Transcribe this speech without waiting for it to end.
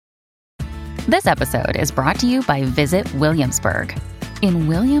This episode is brought to you by Visit Williamsburg. In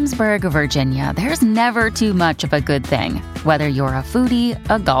Williamsburg, Virginia, there's never too much of a good thing. Whether you're a foodie,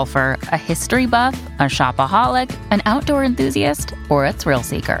 a golfer, a history buff, a shopaholic, an outdoor enthusiast, or a thrill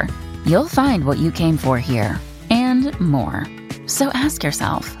seeker, you'll find what you came for here and more. So ask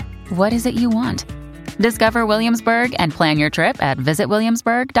yourself, what is it you want? Discover Williamsburg and plan your trip at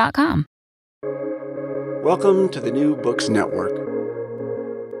visitwilliamsburg.com. Welcome to the New Books Network.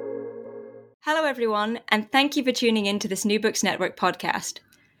 Hello, everyone, and thank you for tuning in to this New Books Network podcast.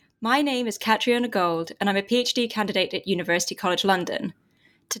 My name is Catriona Gold, and I'm a PhD candidate at University College London.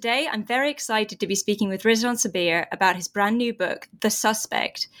 Today, I'm very excited to be speaking with Rizwaan Sabir about his brand new book, The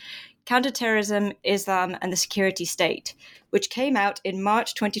Suspect: Counterterrorism, Islam, and the Security State, which came out in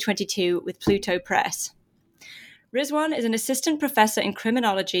March 2022 with Pluto Press. Rizwaan is an assistant professor in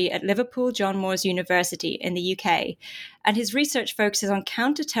criminology at Liverpool John Moores University in the UK, and his research focuses on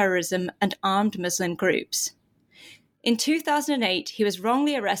counterterrorism and armed Muslim groups. In 2008, he was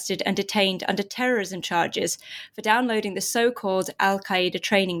wrongly arrested and detained under terrorism charges for downloading the so-called Al-Qaeda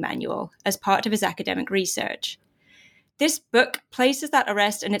training manual as part of his academic research. This book places that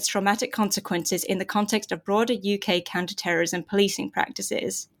arrest and its traumatic consequences in the context of broader UK counterterrorism policing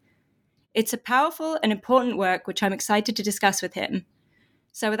practices. It's a powerful and important work which I'm excited to discuss with him.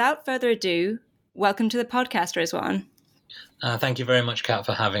 So without further ado, welcome to the podcast, Rizwaan. Thank you very much, Kat,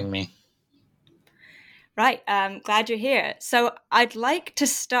 for having me. Right, glad you're here. So I'd like to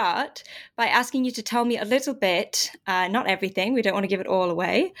start by asking you to tell me a little bit, not everything, we don't want to give it all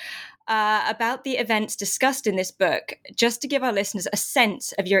away, about the events discussed in this book, just to give our listeners a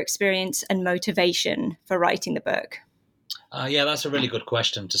sense of your experience and motivation for writing the book. Yeah, that's a really good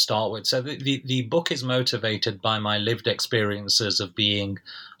question to start with. So the book is motivated by my lived experiences of being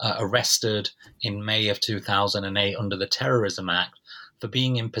arrested in May of 2008 under the Terrorism Act for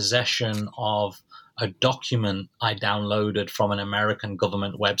being in possession of a document I downloaded from an American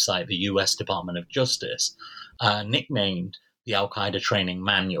government website, the US Department of Justice, nicknamed the Al-Qaeda Training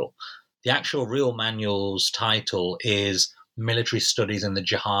Manual. The actual real manual's title is Military Studies in the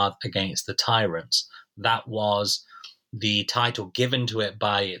Jihad Against the Tyrants. That was the title given to it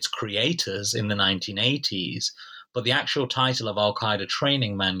by its creators in the 1980s, but the actual title of Al-Qaeda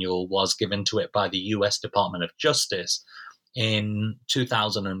Training Manual was given to it by the US Department of Justice in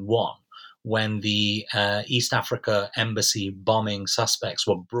 2001, when the East Africa embassy bombing suspects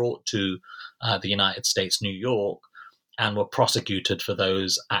were brought to the United States, New York, and were prosecuted for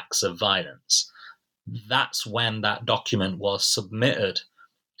those acts of violence. That's when that document was submitted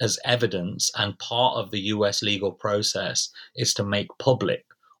as evidence, and part of the US legal process is to make public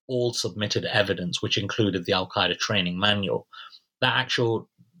all submitted evidence, which included the Al-Qaeda Training Manual. That actual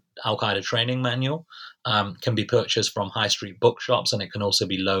Al-Qaeda Training Manual can be purchased from high street bookshops, and it can also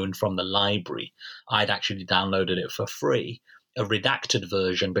be loaned from the library. I'd actually downloaded it for free, a redacted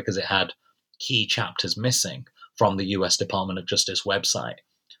version because it had key chapters missing from the US Department of Justice website.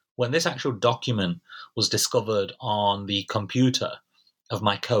 When this actual document was discovered on the computer of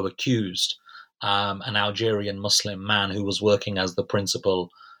my co-accused, an Algerian Muslim man who was working as the principal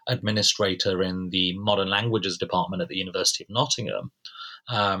administrator in the Modern Languages Department at the University of Nottingham,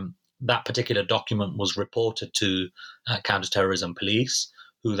 that particular document was reported to counterterrorism police,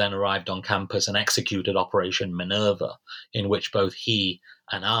 who then arrived on campus and executed Operation Minerva, in which both he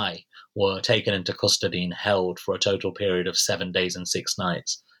and I were taken into custody and held for a total period of 7 days and 6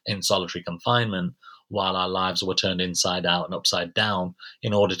 nights in solitary confinement, while our lives were turned inside out and upside down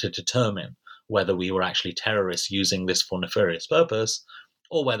in order to determine whether we were actually terrorists using this for nefarious purpose,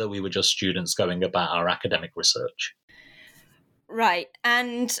 or whether we were just students going about our academic research. Right.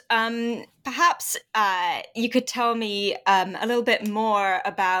 And perhaps you could tell me a little bit more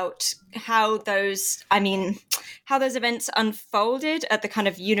about how those events unfolded at the kind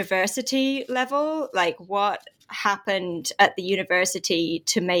of university level, like what happened at the university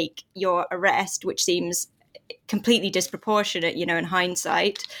to make your arrest, which seems completely disproportionate, in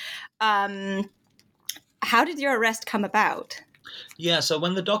hindsight. How did your arrest come about? Yeah, so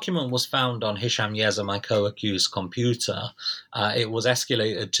when the document was found on Hisham Yeza, my co-accused's computer, it was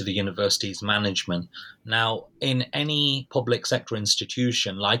escalated to the university's management. Now, in any public sector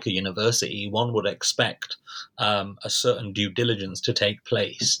institution like a university, one would expect a certain due diligence to take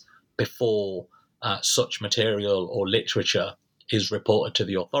place before such material or literature is reported to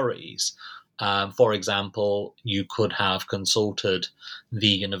the authorities. For example, you could have consulted the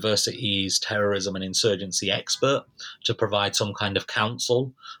university's terrorism and insurgency expert to provide some kind of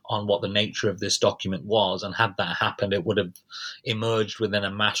counsel on what the nature of this document was. And had that happened, it would have emerged within a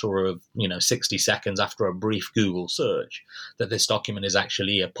matter of 60 seconds after a brief Google search that this document is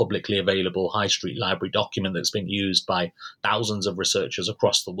actually a publicly available high street library document that's been used by thousands of researchers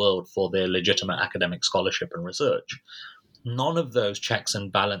across the world for their legitimate academic scholarship and research. None of those checks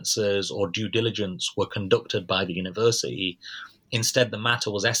and balances or due diligence were conducted by the university. Instead, the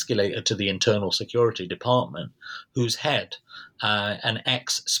matter was escalated to the Internal Security Department, whose head, an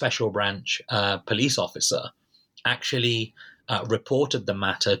ex-special branch police officer, actually reported the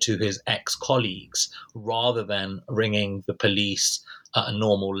matter to his ex-colleagues rather than ringing the police at a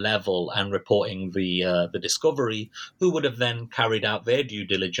normal level and reporting the discovery, who would have then carried out their due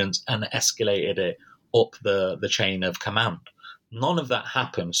diligence and escalated it up the chain of command. None of that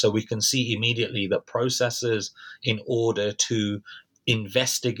happened. So we can see immediately that processes in order to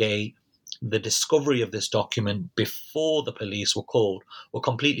investigate the discovery of this document before the police were called were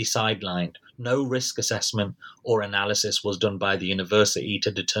completely sidelined. No risk assessment or analysis was done by the university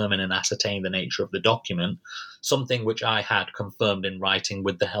to determine and ascertain the nature of the document, something which I had confirmed in writing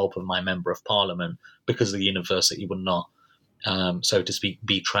with the help of my Member of Parliament, because the university would not, so to speak,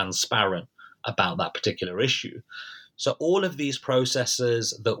 be transparent about that particular issue. So all of these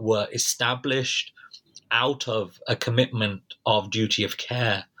processes that were established out of a commitment of duty of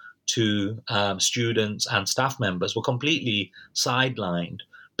care to students and staff members were completely sidelined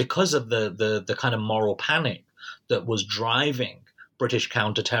because of the kind of moral panic that was driving British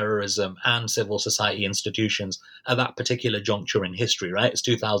counterterrorism and civil society institutions at that particular juncture in history, right? It's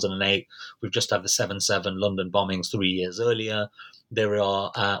 2008. We've just had the 7/7 London bombings 3 years earlier. There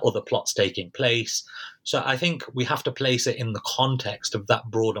are other plots taking place. So I think we have to place it in the context of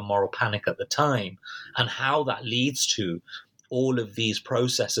that broader moral panic at the time and how that leads to all of these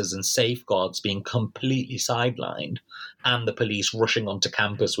processes and safeguards being completely sidelined and the police rushing onto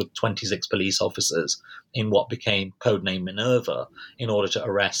campus with 26 police officers in what became codename Minerva in order to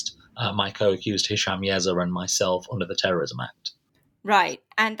arrest my co-accused Hisham Yeza and myself under the Terrorism Act. Right.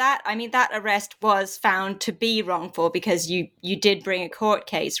 And that arrest was found to be wrongful because you did bring a court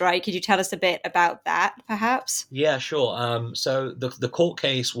case, right? Could you tell us a bit about that, perhaps? Yeah, sure. So the court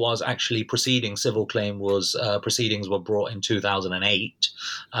case was actually proceedings were brought in 2008,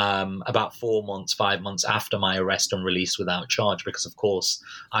 about 5 months after my arrest and release without charge, because of course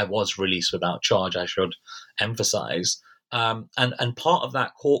I was released without charge, I should emphasize. And part of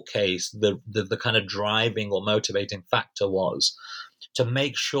that court case, the kind of driving or motivating factor was to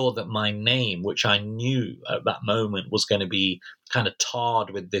make sure that my name, which I knew at that moment was going to be kind of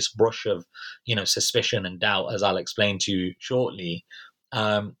tarred with this brush of, suspicion and doubt, as I'll explain to you shortly.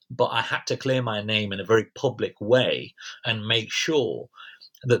 But I had to clear my name in a very public way and make sure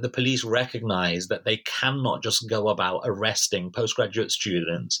that the police recognize that they cannot just go about arresting postgraduate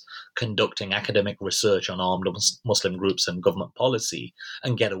students, conducting academic research on armed Muslim groups and government policy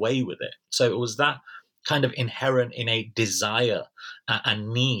and get away with it. So it was that kind of inherent, innate desire and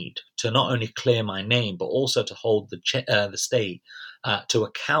need to not only clear my name, but also to hold the state to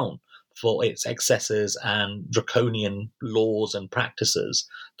account for its excesses and draconian laws and practices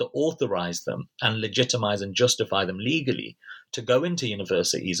that authorize them and legitimize and justify them legally to go into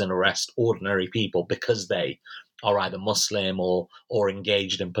universities and arrest ordinary people because they are either Muslim or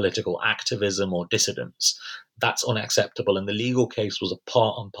engaged in political activism or dissidents. That's unacceptable. And the legal case was a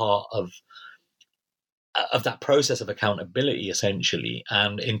part of that process of accountability, essentially.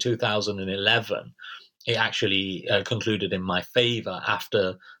 And in 2011, it actually concluded in my favor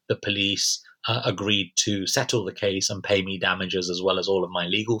after the police agreed to settle the case and pay me damages as well as all of my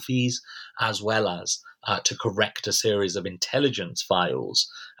legal fees, as well as to correct a series of intelligence files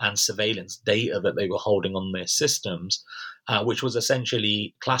and surveillance data that they were holding on their systems, which was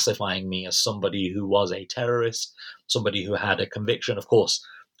essentially classifying me as somebody who was a terrorist, somebody who had a conviction, of course,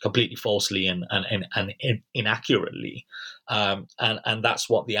 completely falsely and inaccurately. And that's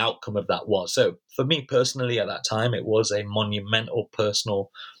what the outcome of that was. So for me personally at that time, it was a monumental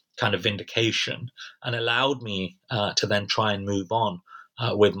personal kind of vindication and allowed me to then try and move on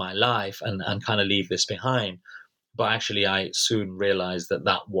with my life and kind of leave this behind. But actually, I soon realized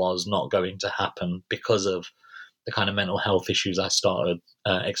that was not going to happen because of the kind of mental health issues I started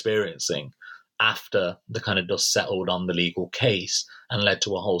experiencing after the kind of dust settled on the legal case and led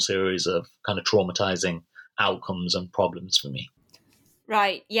to a whole series of kind of traumatizing outcomes and problems for me.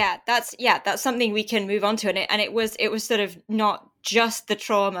 Right. Yeah, that's something we can move on to. And it was sort of not just the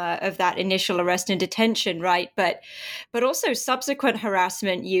trauma of that initial arrest and detention, right? But also subsequent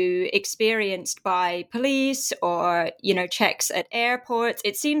harassment you experienced by police, or checks at airports.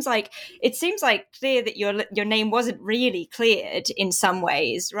 It seems like clear that your name wasn't really cleared in some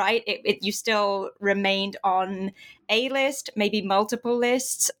ways, right? You still remained on a list, maybe multiple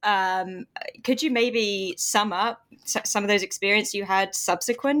lists. Could you maybe sum up some of those experiences you had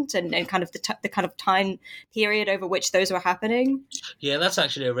subsequent, and kind of the kind of time period over which those were happening? Yeah, that's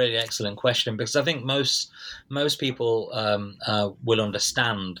actually a really excellent question, because I think most people will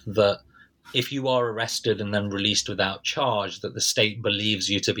understand that if you are arrested and then released without charge, that the state believes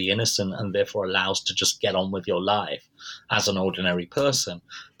you to be innocent and therefore allows to just get on with your life as an ordinary person.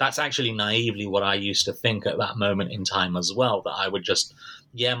 That's actually naively what I used to think at that moment in time as well, that I would just,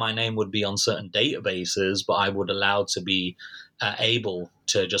 my name would be on certain databases, but I would allow to be able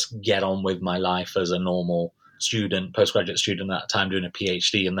to just get on with my life as a normal student, postgraduate student at that time, doing a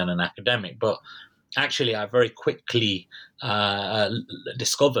PhD and then an academic. But actually, I very quickly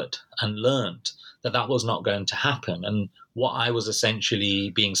discovered and learned that that was not going to happen. And what I was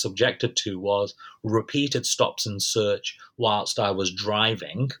essentially being subjected to was repeated stops and search whilst I was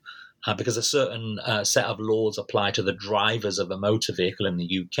driving, because a certain set of laws apply to the drivers of a motor vehicle in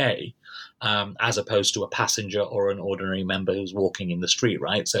the UK, as opposed to a passenger or an ordinary member who's walking in the street,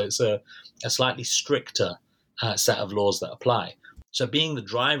 right? So it's a slightly stricter set of laws that apply. So being the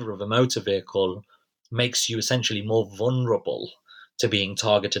driver of a motor vehicle makes you essentially more vulnerable to being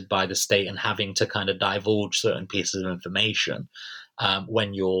targeted by the state and having to kind of divulge certain pieces of information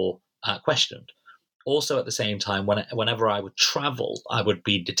when you're questioned. Also, at the same time, whenever I would travel, I would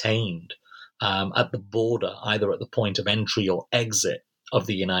be detained at the border, either at the point of entry or exit of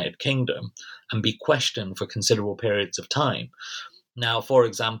the United Kingdom, and be questioned for considerable periods of time. Now, for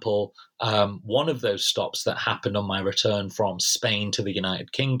example, one of those stops that happened on my return from Spain to the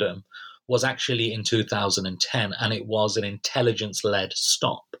United Kingdom was actually in 2010, and it was an intelligence-led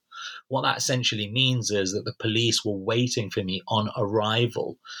stop. What that essentially means is that the police were waiting for me on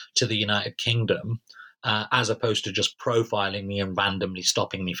arrival to the United Kingdom, as opposed to just profiling me and randomly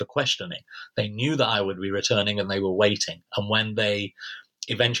stopping me for questioning. They knew that I would be returning, and they were waiting. And when they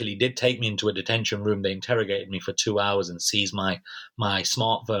eventually did take me into a detention room, they interrogated me for 2 hours and seized my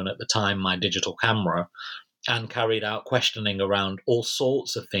smartphone at the time, my digital camera, and carried out questioning around all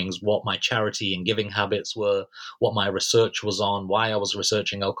sorts of things, what my charity and giving habits were, what my research was on, why I was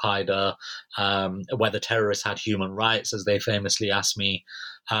researching Al-Qaeda, whether terrorists had human rights, as they famously asked me,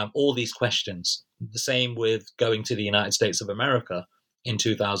 all these questions. The same with going to the United States of America in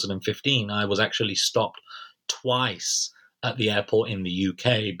 2015. I was actually stopped twice at the airport in the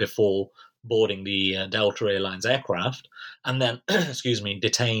UK before boarding the Delta Airlines aircraft, and then,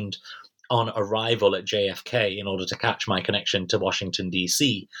 detained on arrival at JFK in order to catch my connection to Washington,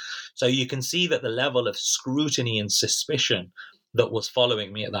 D.C. So you can see that the level of scrutiny and suspicion that was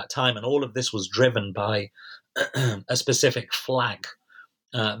following me at that time, and all of this was driven by a specific flag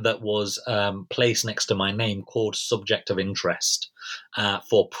that was placed next to my name called subject of interest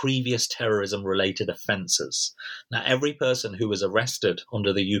for previous terrorism-related offences. Now, every person who was arrested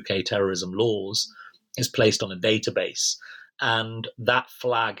under the UK terrorism laws is placed on a database, and that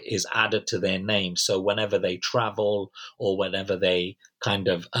flag is added to their name. So whenever they travel or whenever they kind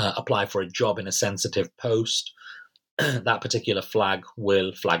of apply for a job in a sensitive post, that particular flag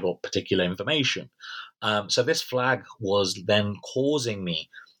will flag up particular information. So this flag was then causing me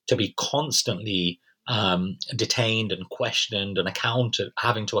to be constantly detained and questioned and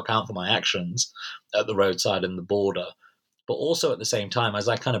having to account for my actions at the roadside and the border. But also at the same time, as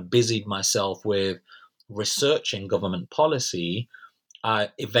I kind of busied myself with researching government policy,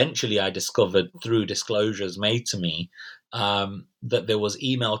 eventually I discovered through disclosures made to me that there was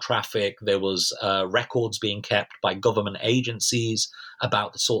email traffic, there was records being kept by government agencies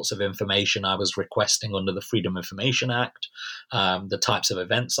about the sorts of information I was requesting under the Freedom of Information Act, the types of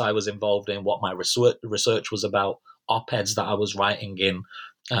events I was involved in, what my research was about, op-eds that I was writing in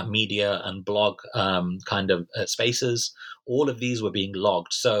media and blog spaces. All of these were being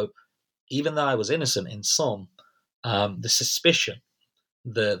logged. So even though I was innocent in some, the suspicion,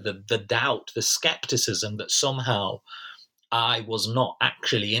 the doubt, the skepticism that somehow I was not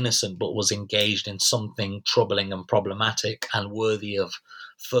actually innocent but was engaged in something troubling and problematic and worthy of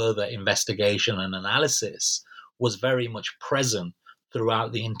further investigation and analysis was very much present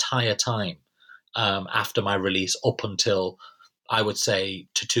throughout the entire time after my release, up until, I would say,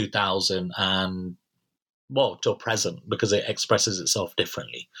 to 2000 and till present, because it expresses itself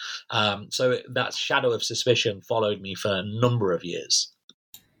differently. So that shadow of suspicion followed me for a number of years.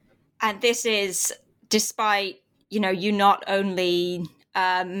 And this is despite you not only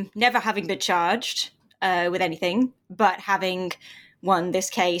never having been charged with anything, but having won this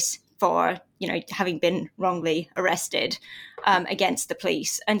case for, having been wrongly arrested against the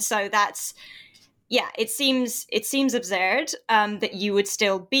police. And so that's, it seems absurd that you would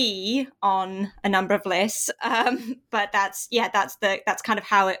still be on a number of lists, but that's kind of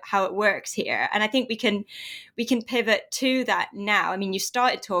how it works here. And I think we can pivot to that now. I mean, you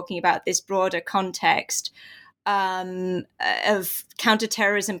started talking about this broader context of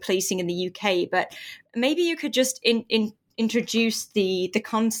counterterrorism policing in the UK, but maybe you could just introduce the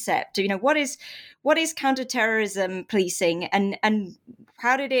concept. What is counterterrorism policing, and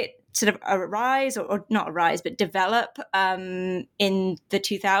how did it sort of arise, or not arise, but develop in the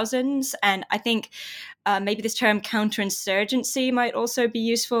 2000s? And I think maybe this term counterinsurgency might also be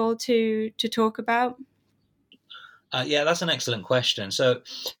useful to talk about. Yeah, that's an excellent question. So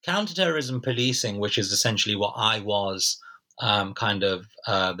counterterrorism policing, which is essentially what I was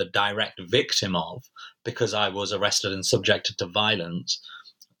the direct victim of because I was arrested and subjected to violence,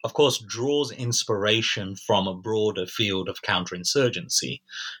 of course, draws inspiration from a broader field of counterinsurgency.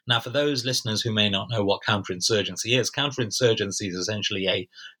 Now, for those listeners who may not know what counterinsurgency is essentially a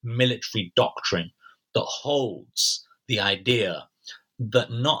military doctrine that holds the idea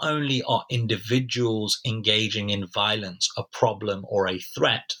that not only are individuals engaging in violence a problem or a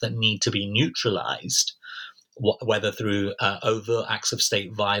threat that need to be neutralized, whether through overt acts of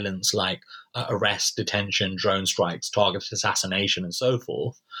state violence like arrest, detention, drone strikes, targeted assassination, and so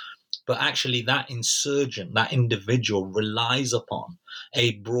forth, but actually that insurgent, that individual relies upon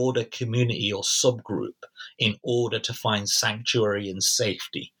a broader community or subgroup in order to find sanctuary and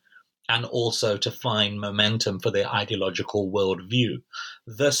safety, and also to find momentum for their ideological worldview.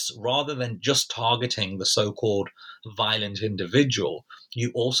 Thus, rather than just targeting the so-called violent individual,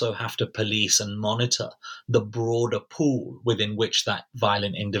 you also have to police and monitor the broader pool within which that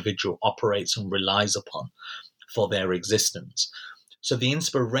violent individual operates and relies upon for their existence. So the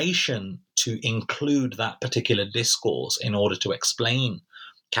inspiration to include that particular discourse in order to explain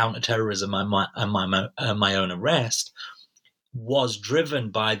counterterrorism and my own arrest was driven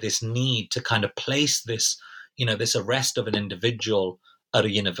by this need to kind of place this arrest of an individual at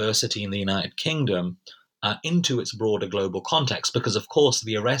a university in the United Kingdom into its broader global context, because of course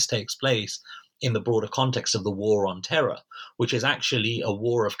the arrest takes place in the broader context of the war on terror, which is actually a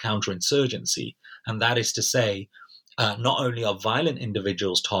war of counterinsurgency. And that is to say, not only are violent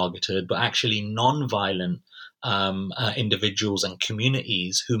individuals targeted, but actually non-violent individuals and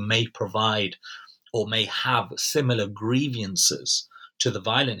communities who may provide or may have similar grievances to the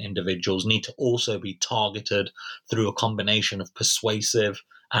violent individuals need to also be targeted through a combination of persuasive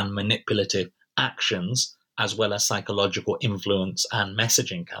and manipulative actions, as well as psychological influence and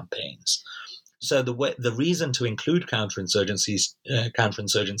messaging campaigns. So the reason to include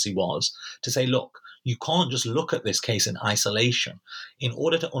counterinsurgency was to say, look, you can't just look at this case in isolation. In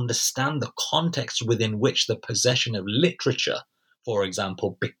order to understand the context within which the possession of literature, for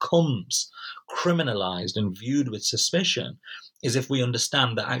example, becomes criminalized and viewed with suspicion, is if we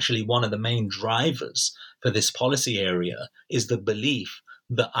understand that actually one of the main drivers for this policy area is the belief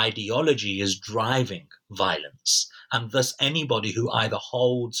that ideology is driving violence. And thus anybody who either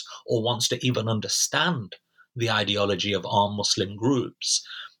holds or wants to even understand the ideology of armed Muslim groups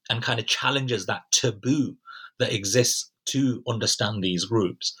and kind of challenges that taboo that exists to understand these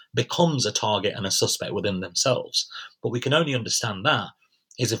groups becomes a target and a suspect within themselves. But we can only understand that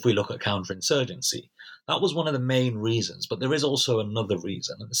is if we look at counterinsurgency. That was one of the main reasons, but there is also another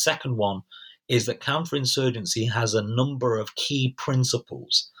reason. And the second one is that counterinsurgency has a number of key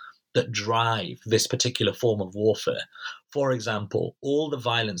principles that drive this particular form of warfare. For example, all the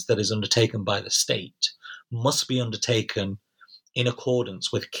violence that is undertaken by the state must be undertaken in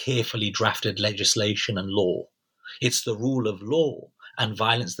accordance with carefully drafted legislation and law. It's the rule of law and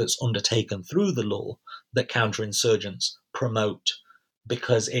violence that's undertaken through the law that counterinsurgents promote,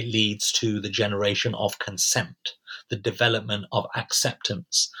 because it leads to the generation of consent, the development of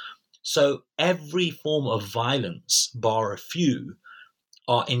acceptance. So every form of violence, bar a few,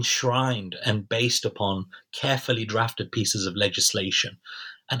 are enshrined and based upon carefully drafted pieces of legislation.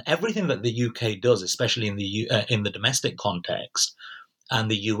 And everything that the UK does, especially in the domestic context, and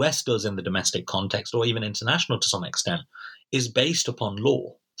the US does in the domestic context, or even international to some extent, is based upon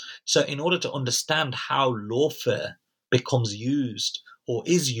law. So in order to understand how lawfare becomes used or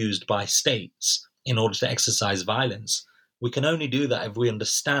is used by states in order to exercise violence, we can only do that if we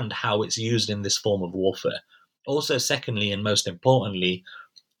understand how it's used in this form of warfare. Also, secondly, and most importantly,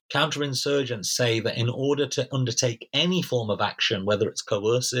 counterinsurgents say that in order to undertake any form of action, whether it's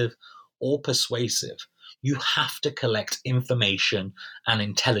coercive or persuasive, you have to collect information and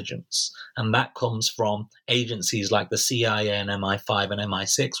intelligence. And that comes from agencies like the CIA and MI5 and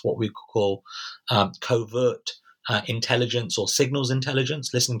MI6, what we could call covert intelligence or signals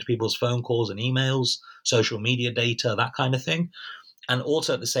intelligence, listening to people's phone calls and emails, social media data, that kind of thing. And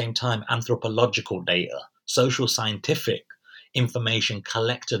also at the same time, anthropological data, social scientific information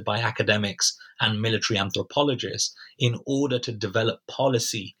collected by academics and military anthropologists in order to develop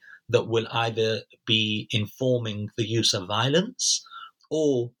policy that will either be informing the use of violence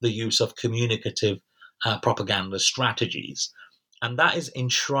or the use of communicative propaganda strategies. And that is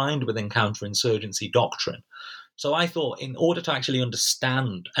enshrined within counterinsurgency doctrine. So I thought, in order to actually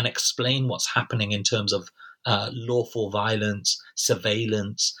understand and explain what's happening in terms of lawful violence,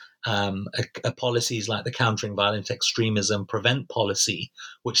 surveillance, policies like the Countering Violent Extremism Prevent policy,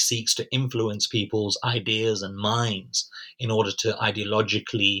 which seeks to influence people's ideas and minds in order to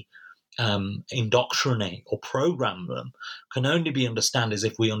ideologically indoctrinate or program them, can only be understood as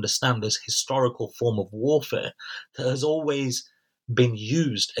if we understand this historical form of warfare that has always been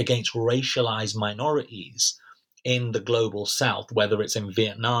used against racialized minorities in the global south, whether it's in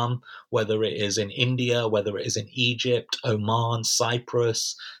Vietnam, whether it is in India, whether it is in Egypt, Oman,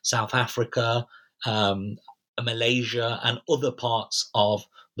 Cyprus, South Africa, Malaysia, and other parts of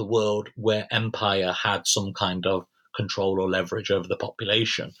the world where empire had some kind of control or leverage over the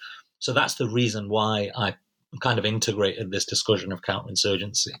population. So that's the reason why I kind of integrated this discussion of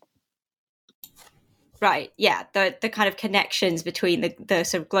counterinsurgency. Right. Yeah. The kind of connections between the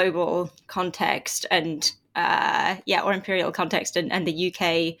sort of global context and or imperial context and the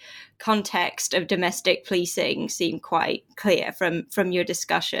UK context of domestic policing seem quite clear from your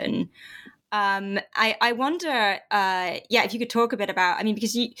discussion. I wonder, if you could talk a bit about, I mean,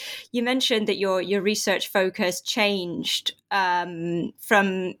 because you mentioned that your research focus changed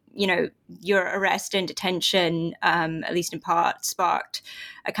from, your arrest and detention, at least in part, sparked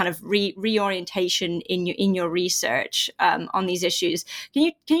a kind of reorientation in your research on these issues.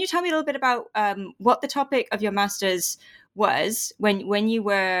 Can you tell me a little bit about what the topic of your master's was when you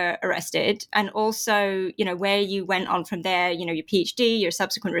were arrested, and also, where you went on from there, your PhD, your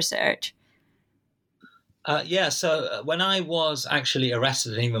subsequent research? So when I was actually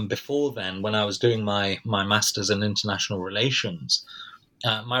arrested, and even before then, when I was doing my master's in international relations,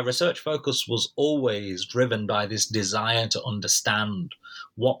 my research focus was always driven by this desire to understand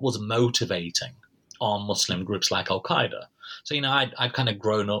what was motivating armed Muslim groups like Al-Qaeda. So, I'd kind of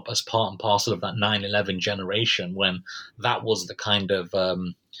grown up as part and parcel of that 9/11 generation, when that was the kind of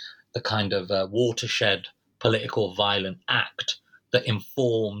watershed political violent act that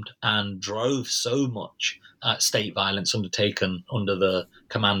informed and drove so much state violence undertaken under the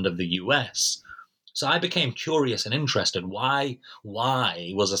command of the US. So I became curious and interested. Why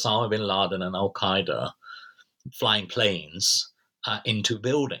was Osama bin Laden and Al-Qaeda flying planes into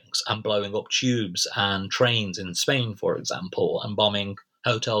buildings and blowing up tubes and trains in Spain, for example, and bombing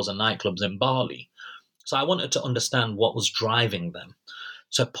hotels and nightclubs in Bali? So I wanted to understand what was driving them.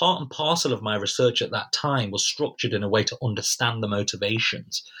 So part and parcel of my research at that time was structured in a way to understand the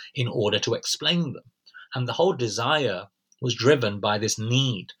motivations in order to explain them. And the whole desire was driven by this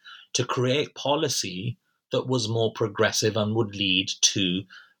need to create policy that was more progressive and would lead to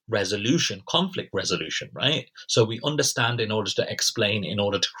resolution, conflict resolution, right? So we understand in order to explain, in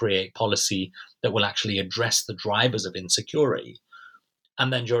order to create policy that will actually address the drivers of insecurity.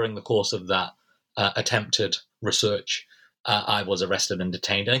 And then during the course of that attempted research, I was arrested and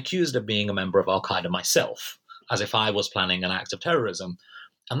detained and accused of being a member of Al-Qaeda myself, as if I was planning an act of terrorism.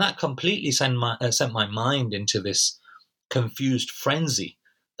 And that completely sent my mind into this confused frenzy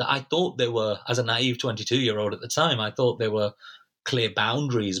that I thought there were, as a naive 22-year-old at the time, I thought there were clear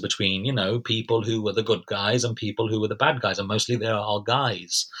boundaries between, people who were the good guys and people who were the bad guys, and mostly they are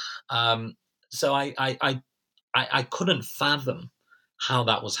guys. So I couldn't fathom how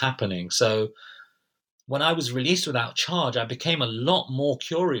that was happening. So when I was released without charge, I became a lot more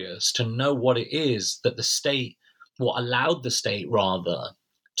curious to know what it is that the state, what allowed the state rather,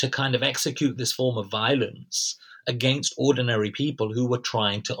 to kind of execute this form of violence against ordinary people who were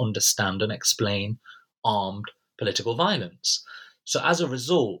trying to understand and explain armed political violence. So as a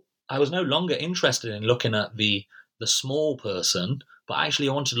result, I was no longer interested in looking at the small person, but actually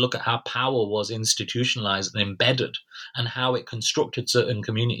I wanted to look at how power was institutionalized and embedded, and how it constructed certain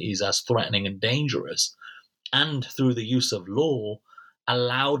communities as threatening and dangerous, and through the use of law,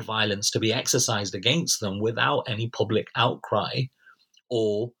 allowed violence to be exercised against them without any public outcry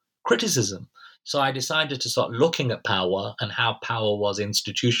or criticism. So I decided to start looking at power and how power was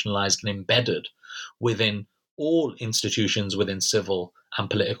institutionalized and embedded within all institutions within civil and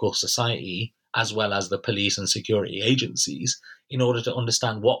political society, as well as the police and security agencies, in order to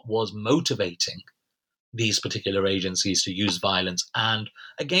understand what was motivating these particular agencies to use violence and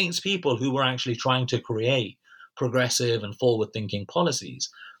against people who were actually trying to create progressive and forward-thinking policies.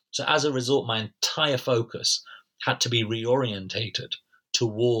 So as a result, my entire focus had to be reorientated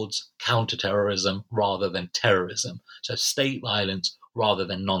towards counterterrorism rather than terrorism. So state violence rather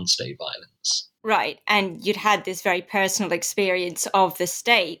than non-state violence. Right. And you'd had this very personal experience of the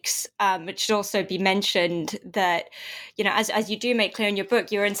stakes. It should also be mentioned that, you know, as you do make clear in your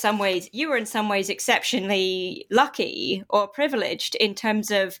book, you were in some ways exceptionally lucky or privileged in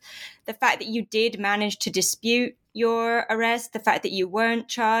terms of the fact that you did manage to dispute your arrest, the fact that you weren't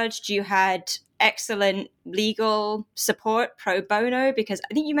charged, you had excellent legal support pro bono, because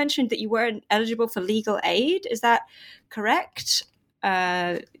I think you mentioned that you weren't eligible for legal aid. Is that correct?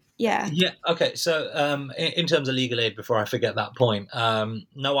 Yeah. Okay. So, in terms of legal aid, before I forget that point,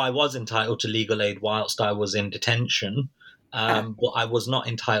 no, I was entitled to legal aid whilst I was in detention, but I was not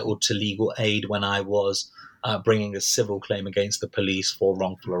entitled to legal aid when I was bringing a civil claim against the police for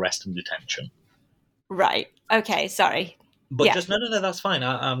wrongful arrest and detention. Right. Okay. Sorry. But yeah. No, that's fine.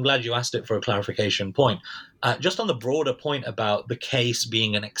 I'm glad you asked it for a clarification point. Just on the broader point about the case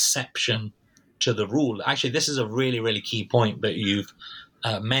being an exception to the rule, actually, this is a really, really key point that you've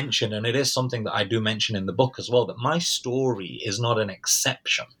mentioned, and it is something that I do mention in the book as well, that my story is not an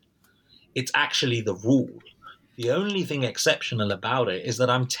exception. It's actually the rule. The only thing exceptional about it is that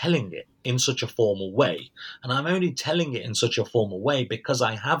I'm telling it in such a formal way. And I'm only telling it in such a formal way because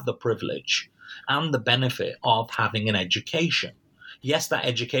I have the privilege and the benefit of having an education. Yes, that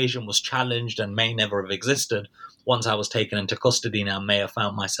education was challenged and may never have existed once I was taken into custody, and I may have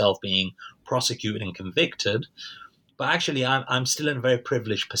found myself being prosecuted and convicted. But actually, I'm still in a very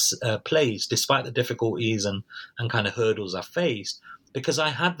privileged place, despite the difficulties and kind of hurdles I faced, because I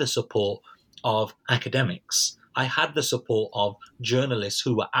had the support of academics. I had the support of journalists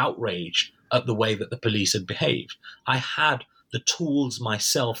who were outraged at the way that the police had behaved. I had the tools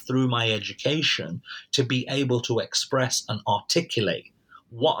myself through my education to be able to express and articulate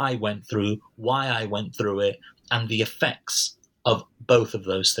what I went through, why I went through it, and the effects of both of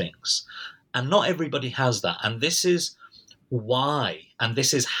those things. And not everybody has that. And this is why, and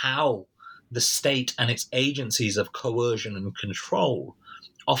this is how the state and its agencies of coercion and control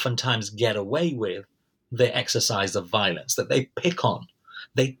oftentimes get away with the exercise of violence, that they pick on,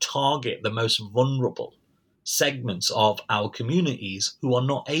 they target the most vulnerable segments of our communities who are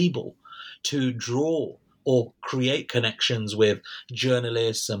not able to draw or create connections with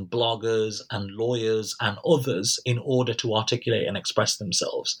journalists and bloggers and lawyers and others in order to articulate and express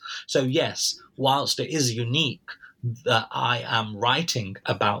themselves. So yes, whilst it is unique that I am writing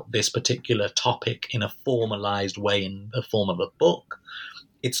about this particular topic in a formalized way in the form of a book,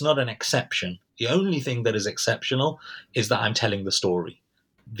 it's not an exception. The only thing that is exceptional is that I'm telling the story.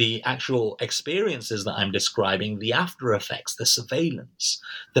 The actual experiences that I'm describing, the after effects, the surveillance,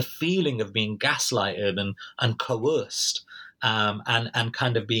 the feeling of being gaslighted and coerced, and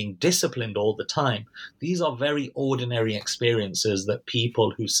kind of being disciplined all the time. These are very ordinary experiences that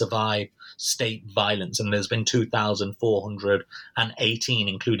people who survive state violence, and there's been 2,418,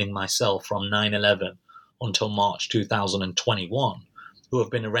 including myself, from 9/11 until March 2021, who have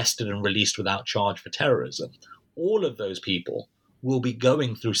been arrested and released without charge for terrorism. All of those people will be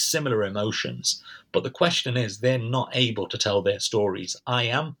going through similar emotions. But the question is, they're not able to tell their stories. I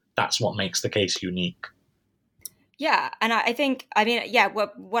am. That's what makes the case unique. Yeah. And I think,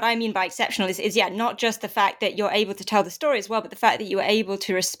 what I mean by exceptional is not just the fact that you're able to tell the story as well, but the fact that you were able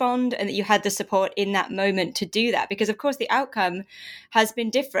to respond and that you had the support in that moment to do that. Because, of course, the outcome has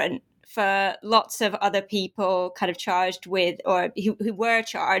been different for lots of other people kind of charged with, or who were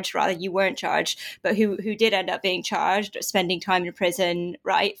charged, rather, you weren't charged, but who did end up being charged, spending time in prison,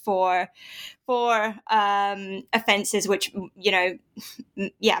 right, for offences which,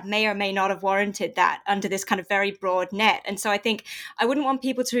 may or may not have warranted that under this kind of very broad net. And so I think I wouldn't want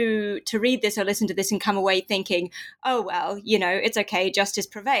people to read this or listen to this and come away thinking, oh, well, it's okay, justice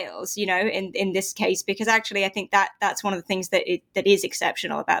prevails, in this case, because actually I think that's one of the things that is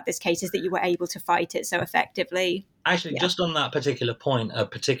exceptional about this case, is that you were able to fight it so effectively. Actually, just on that particular point, a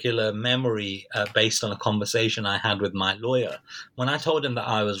particular memory based on a conversation I had with my lawyer. When I told him that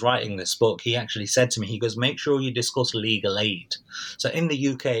I was writing this book, he actually said to me, he goes, make sure you discuss legal aid. So in the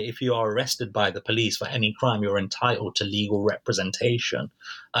UK, if you are arrested by the police for any crime, you're entitled to legal representation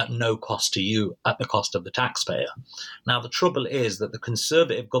at no cost to you, at the cost of the taxpayer. Now, the trouble is that the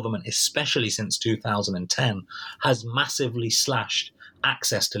Conservative government, especially since 2010, has massively slashed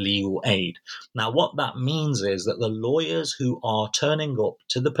access to legal aid. Now, what that means is that the lawyers who are turning up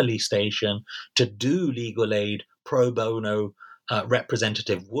to the police station to do legal aid pro bono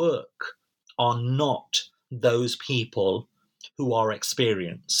representative work are not those people who are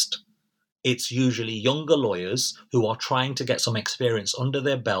experienced. It's usually younger lawyers who are trying to get some experience under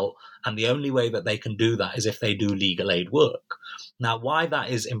their belt, and the only way that they can do that is if they do legal aid work. Now, why that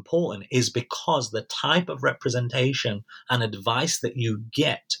is important is because the type of representation and advice that you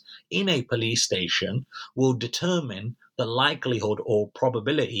get in a police station will determine the likelihood or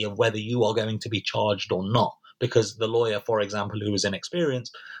probability of whether you are going to be charged or not. Because the lawyer, for example, who is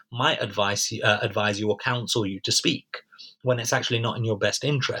inexperienced, might advise you or counsel you to speak when it's actually not in your best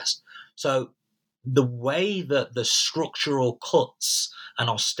interest. So the way that the structural cuts and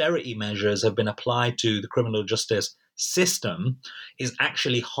austerity measures have been applied to the criminal justice system is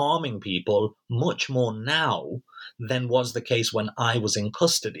actually harming people much more now than was the case when I was in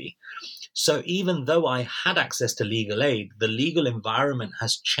custody. So even though I had access to legal aid, the legal environment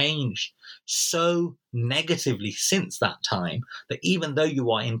has changed so negatively since that time that even though you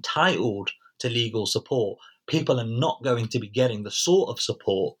are entitled to legal support, people are not going to be getting the sort of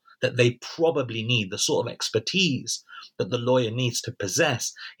support that they probably need, the sort of expertise that the lawyer needs to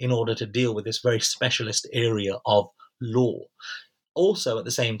possess in order to deal with this very specialist area of law. Also, at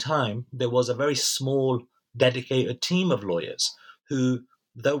the same time, there was a very small, dedicated team of lawyers who,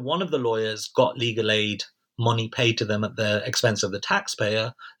 though one of the lawyers got legal aid money paid to them at the expense of the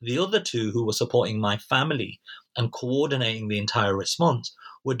taxpayer, the other two who were supporting my family and coordinating the entire response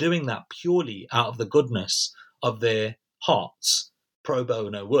were doing that purely out of the goodness of their hearts. Pro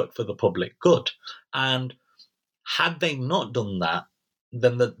bono work for the public good. And had they not done that,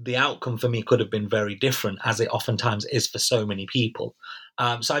 then the outcome for me could have been very different, as it oftentimes is for so many people.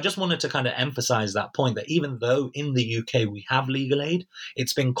 So I just wanted to kind of emphasize that point, that even though in the UK we have legal aid,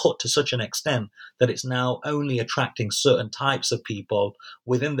 it's been cut to such an extent that it's now only attracting certain types of people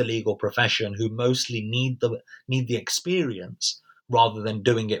within the legal profession who mostly need the experience rather than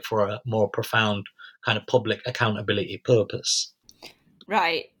doing it for a more profound kind of public accountability purpose.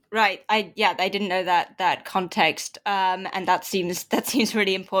 Right. I didn't know that context, and that seems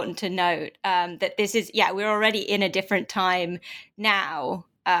really important to note. That this is we're already in a different time now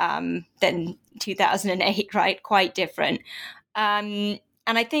than 2008, right? Quite different. And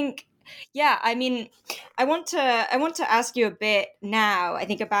I think, I mean, I want to ask you a bit now, I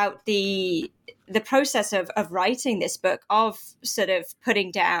think, about the process of writing this book, of sort of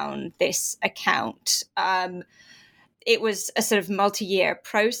putting down this account. It was a sort of multi-year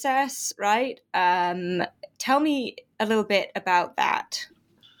process, right? Tell me a little bit about that.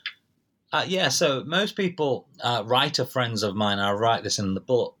 So most people, writer friends of mine, I write this in the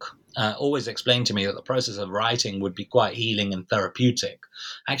book, always explain to me that the process of writing would be quite healing and therapeutic.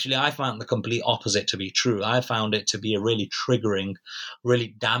 Actually, I found the complete opposite to be true. I found it to be a really triggering,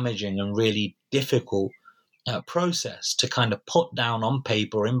 really damaging, and really difficult process to kind of put down on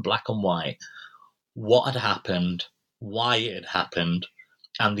paper in black and white what had happened, why it had happened,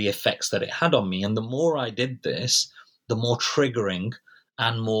 and the effects that it had on me. And the more I did this, the more triggering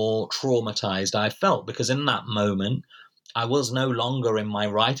and more traumatized I felt, because in that moment, I was no longer in my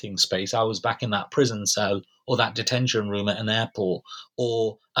writing space. I was back in that prison cell or that detention room at an airport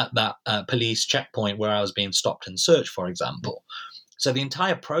or at that police checkpoint where I was being stopped and searched, for example. So the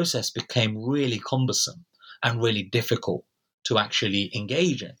entire process became really cumbersome and really difficult to actually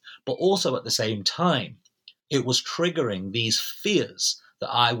engage in. But also at the same time, it was triggering these fears that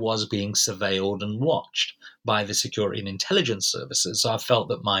I was being surveilled and watched by the security and intelligence services. So I felt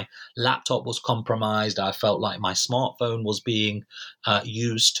that my laptop was compromised. I felt like my smartphone was being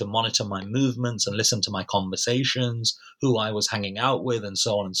used to monitor my movements and listen to my conversations, who I was hanging out with, and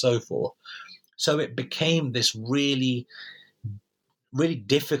so on and so forth. So it became this really, really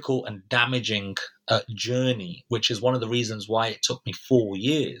difficult and damaging journey, which is one of the reasons why it took me 4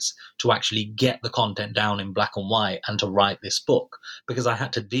 years to actually get the content down in black and white and to write this book, because I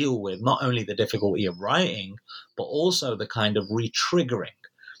had to deal with not only the difficulty of writing, but also the kind of re-triggering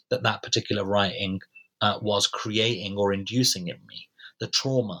that particular writing was creating or inducing in me, the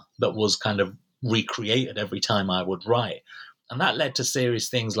trauma that was kind of recreated every time I would write. And that led to serious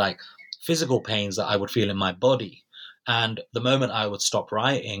things like physical pains that I would feel in my body. And the moment I would stop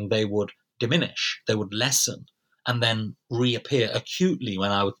writing, they would diminish, they would lessen, and then reappear acutely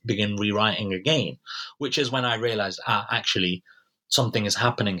when I would begin rewriting again, which is when I realized, actually, something is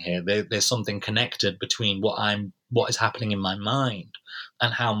happening here. There's something connected between what is happening in my mind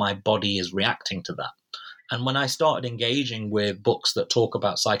and how my body is reacting to that. And when I started engaging with books that talk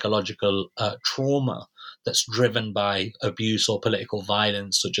about psychological trauma, that's driven by abuse or political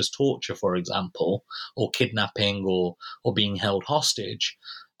violence, such as torture, for example, or kidnapping or being held hostage,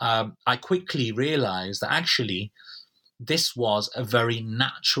 I quickly realized that actually this was a very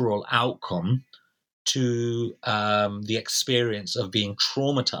natural outcome to the experience of being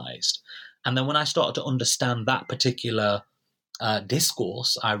traumatized. And then when I started to understand that particular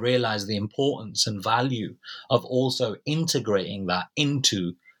discourse, I realized the importance and value of also integrating that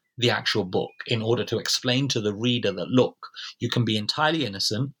into the actual book in order to explain to the reader that, look, you can be entirely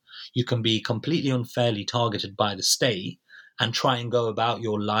innocent, you can be completely unfairly targeted by the state and try and go about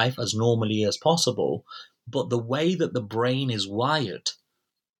your life as normally as possible. But the way that the brain is wired,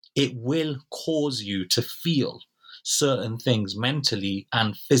 it will cause you to feel certain things mentally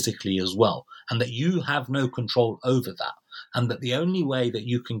and physically as well, and that you have no control over that, and that the only way that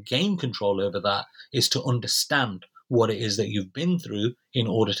you can gain control over that is to understand what it is that you've been through in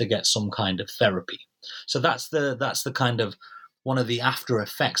order to get some kind of therapy. So that's the kind of one of the after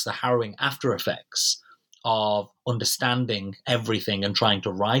effects, the harrowing after effects of understanding everything and trying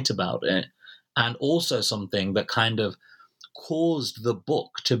to write about it, and also something that kind of caused the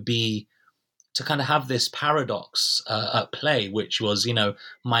book to kind of have this paradox at play, which was,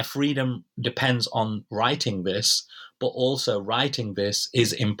 my freedom depends on writing this, but also writing this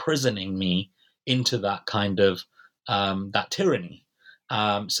is imprisoning me into that kind of that tyranny.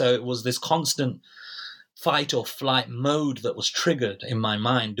 So it was this constant fight or flight mode that was triggered in my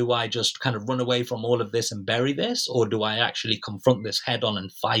mind. Do I just kind of run away from all of this and bury this, or do I actually confront this head on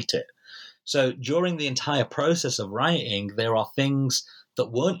and fight it? So during the entire process of writing, there are things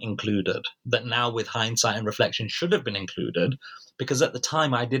that weren't included that now with hindsight and reflection should have been included, because at the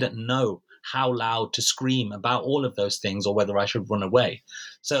time I didn't know how loud to scream about all of those things or whether I should run away.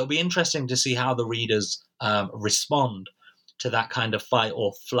 So it'll be interesting to see how the readers respond to that kind of fight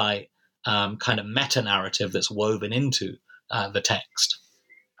or flight kind of meta-narrative that's woven into the text.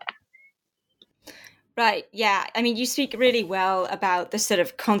 Right. Yeah. I mean, you speak really well about the sort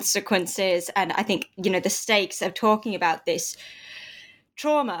of consequences and I think, the stakes of talking about this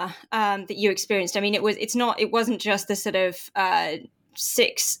trauma that you experienced. I mean, it wasn't just the sort of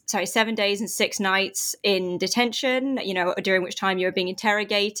 7 days and 6 nights in detention, during which time you were being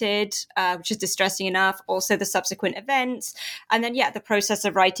interrogated, which is distressing enough. Also the subsequent events. And then, the process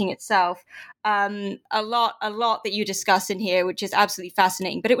of writing itself. A lot that you discuss in here, which is absolutely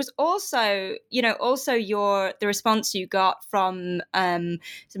fascinating. But it was also, the response you got from the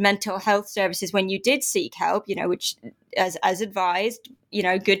mental health services when you did seek help, which as advised,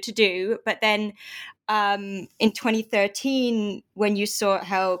 good to do. But then in 2013, when you sought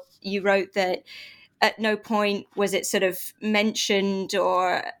help, you wrote that at no point was it sort of mentioned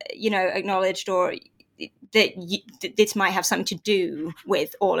or, acknowledged or that this might have something to do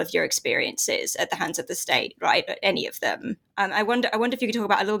with all of your experiences at the hands of the state, right? Any of them. I wonder if you could talk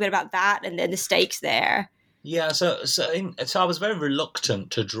about a little bit about that and then the stakes there. Yeah, so I was very reluctant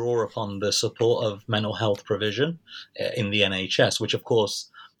to draw upon the support of mental health provision in the NHS, which of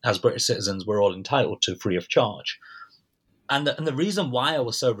course, as British citizens, we're all entitled to free of charge. And the reason why I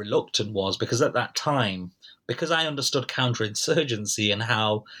was so reluctant was because at that time, because I understood counterinsurgency and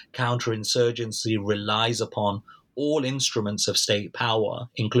how counterinsurgency relies upon all instruments of state power,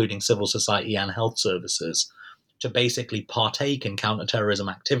 including civil society and health services, to basically partake in counterterrorism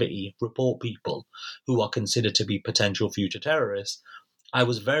activity, report people who are considered to be potential future terrorists, I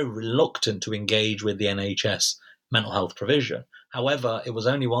was very reluctant to engage with the NHS mental health provision. However, it was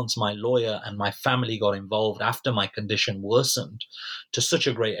only once my lawyer and my family got involved after my condition worsened to such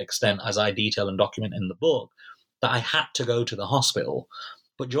a great extent, as I detail and document in the book, that I had to go to the hospital.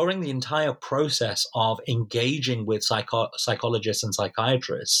 But during the entire process of engaging with psychologists and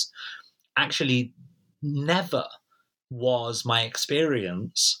psychiatrists, actually never was my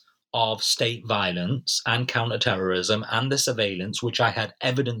experience of state violence and counterterrorism and the surveillance, which I had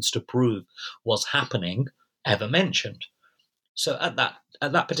evidence to prove was happening, ever mentioned. So at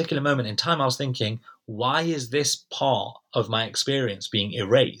that particular moment in time, I was thinking, why is this part of my experience being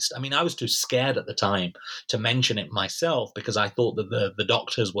erased? I mean, I was too scared at the time to mention it myself because I thought that the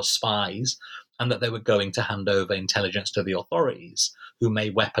doctors were spies and that they were going to hand over intelligence to the authorities who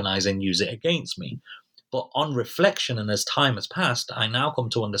may weaponize and use it against me. But on reflection and as time has passed, I now come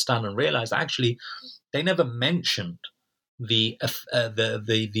to understand and realize that actually they never mentioned the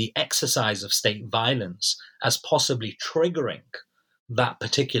exercise of state violence as possibly triggering that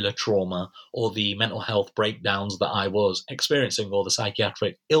particular trauma or the mental health breakdowns that I was experiencing or the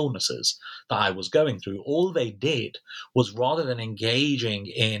psychiatric illnesses that I was going through. All they did was, rather than engaging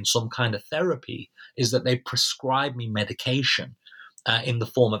in some kind of therapy, is that they prescribed me medication in the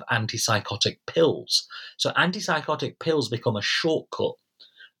form of antipsychotic pills. So antipsychotic pills become a shortcut,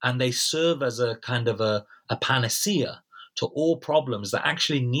 and they serve as a kind of a panacea to all problems that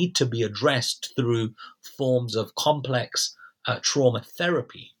actually need to be addressed through forms of complex trauma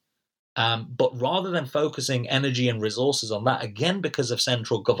therapy. But rather than focusing energy and resources on that, again, because of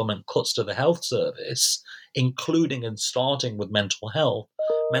central government cuts to the health service, including and starting with mental health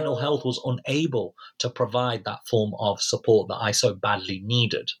was unable to provide that form of support that I so badly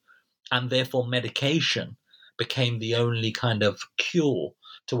needed. And therefore, medication became the only kind of cure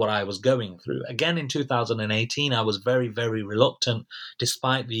to what I was going through. Again, in 2018, I was very, very reluctant,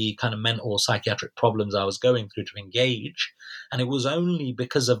 despite the kind of mental or psychiatric problems I was going through, to engage. And it was only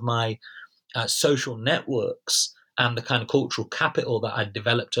because of my social networks and the kind of cultural capital that I'd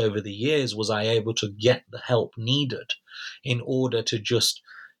developed over the years was I able to get the help needed in order to just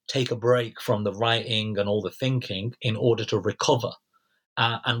take a break from the writing and all the thinking in order to recover.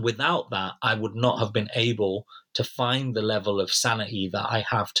 And without that, I would not have been able to find the level of sanity that I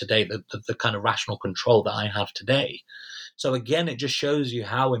have today, the kind of rational control that I have today. So again, it just shows you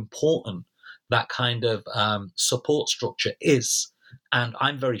how important that kind of support structure is. And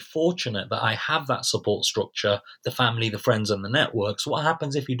I'm very fortunate that I have that support structure, the family, the friends, and the networks. What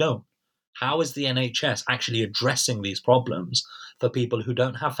happens if you don't? How is the NHS actually addressing these problems for people who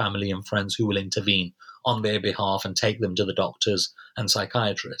don't have family and friends who will intervene on their behalf and take them to the doctors and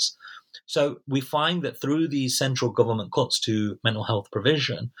psychiatrists? So we find that through these central government cuts to mental health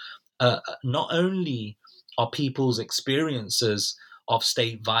provision, not only are people's experiences of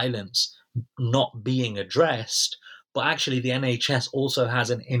state violence not being addressed, but actually the NHS also has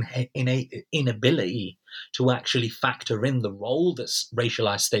an inability to actually factor in the role that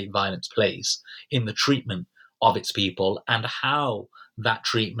racialized state violence plays in the treatment of its people, and how that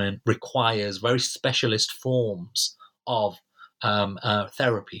treatment requires very specialist forms of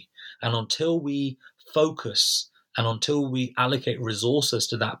therapy. And until we focus and until we allocate resources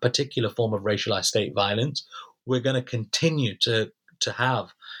to that particular form of racialized state violence, we're going to continue to have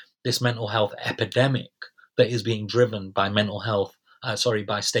this mental health epidemic that is being driven by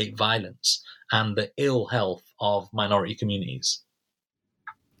by state violence and the ill health of minority communities.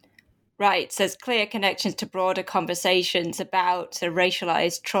 Right. So there's clear connections to broader conversations about sort of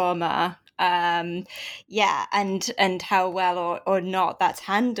racialized trauma. And how well or not that's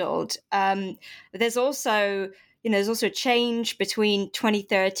handled. But there's also a change between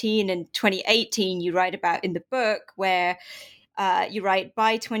 2013 and 2018 you write about in the book, where you write,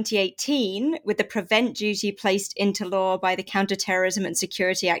 by 2018, with the prevent duty placed into law by the Counterterrorism and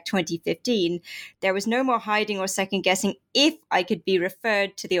Security Act 2015, there was no more hiding or second guessing if I could be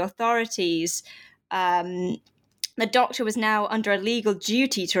referred to the authorities. The doctor was now under a legal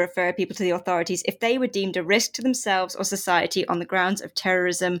duty to refer people to the authorities if they were deemed a risk to themselves or society on the grounds of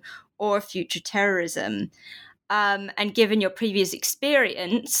terrorism or future terrorism. And given your previous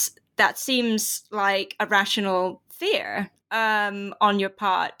experience, that seems like a rational fear on your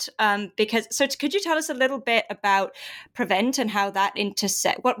part. So could you tell us a little bit about prevent and how that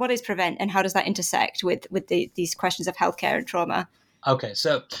what is prevent and how does that intersect with these questions of healthcare and trauma? Okay,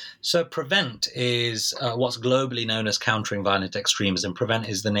 so prevent is what's globally known as countering violent extremism. Prevent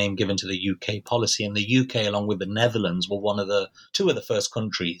is the name given to the UK policy, and the UK, along with the Netherlands, were two of the first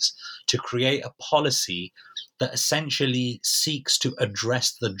countries to create a policy that essentially seeks to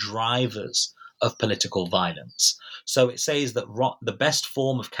address the drivers of political violence. So it says that the best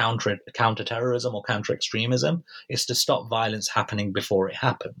form of counterterrorism or counter-extremism is to stop violence happening before it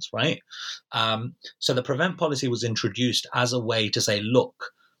happens, right? So the prevent policy was introduced as a way to say,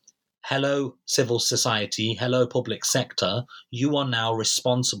 look, hello, civil society, hello, public sector, you are now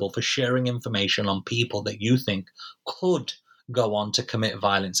responsible for sharing information on people that you think could go on to commit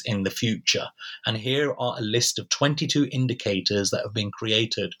violence in the future. And here are a list of 22 indicators that have been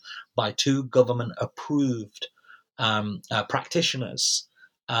created by two government-approved practitioners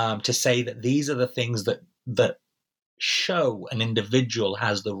to say that these are the things that show an individual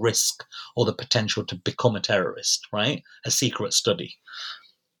has the risk or the potential to become a terrorist, right? A secret study.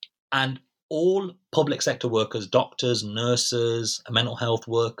 And all public sector workers, doctors, nurses, mental health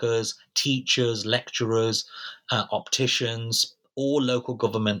workers, teachers, lecturers, opticians, all local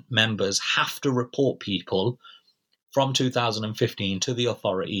government members have to report people from 2015 to the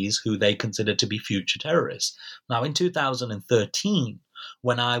authorities who they consider to be future terrorists. Now, in 2013,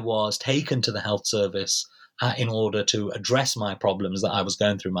 when I was taken to the health service in order to address my problems that I was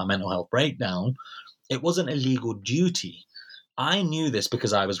going through, my mental health breakdown, it wasn't a legal duty. I knew this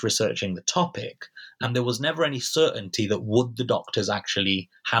because I was researching the topic, and there was never any certainty that would the doctors actually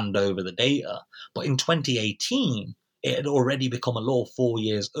hand over the data. But in 2018, it had already become a law 4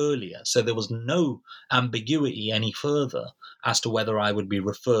 years earlier. So there was no ambiguity any further as to whether I would be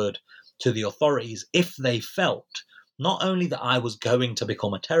referred to the authorities if they felt not only that I was going to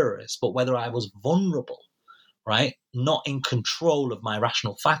become a terrorist, but whether I was vulnerable, right? Not in control of my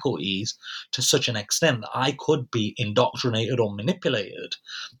rational faculties to such an extent that I could be indoctrinated or manipulated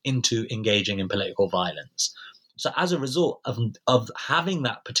into engaging in political violence. So as a result of having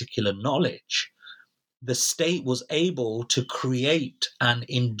that particular knowledge, the state was able to create and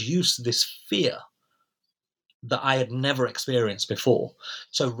induce this fear that I had never experienced before.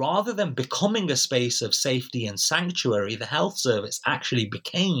 So rather than becoming a space of safety and sanctuary, the health service actually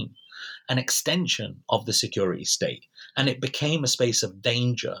became an extension of the security state. And it became a space of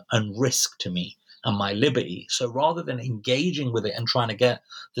danger and risk to me and my liberty. So rather than engaging with it and trying to get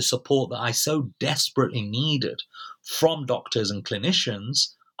the support that I so desperately needed from doctors and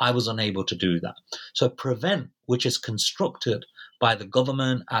clinicians, I was unable to do that. So Prevent, which is constructed by the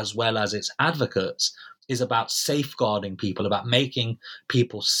government as well as its advocates, is about safeguarding people, about making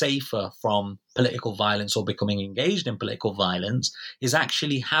people safer from political violence or becoming engaged in political violence, is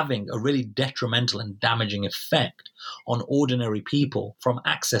actually having a really detrimental and damaging effect on ordinary people from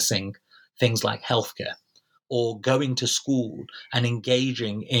accessing things like healthcare or going to school and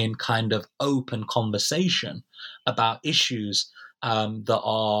engaging in kind of open conversation about issues that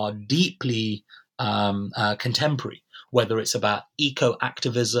are deeply contemporary, whether it's about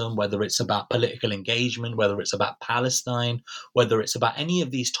eco-activism, whether it's about political engagement, whether it's about Palestine, whether it's about any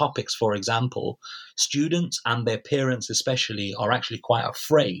of these topics. For example, students and their parents especially are actually quite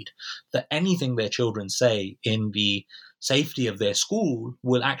afraid that anything their children say in the safety of their school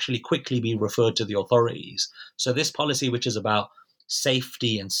will actually quickly be referred to the authorities. So this policy, which is about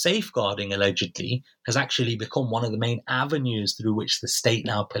safety and safeguarding, allegedly, has actually become one of the main avenues through which the state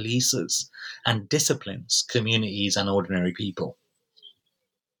now polices and disciplines communities and ordinary people.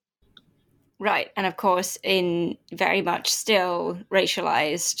 Right. And of course, in very much still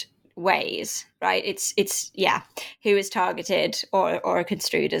racialized ways, right? It's who is targeted or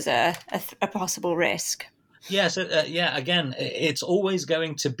construed as a possible risk. Yeah, so again, it's always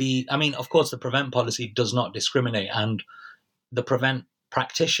going to be, I mean, of course, the Prevent policy does not discriminate, and the Prevent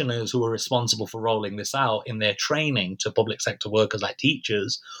practitioners who are responsible for rolling this out in their training to public sector workers like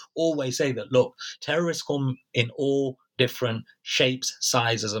teachers always say that, look, terrorists come in all different shapes,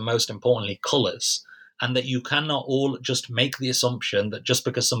 sizes, and most importantly, colors. And that you cannot all just make the assumption that just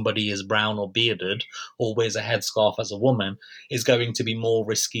because somebody is brown or bearded or wears a headscarf as a woman is going to be more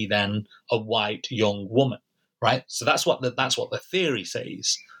risky than a white young woman, right? So that's what the theory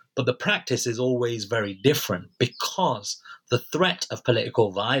says. But the practice is always very different because the threat of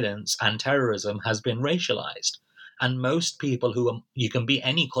political violence and terrorism has been racialized. And most people you can be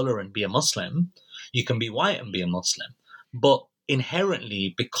any color and be a Muslim, you can be white and be a Muslim. But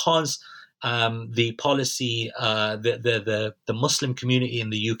inherently, because the policy, the Muslim community in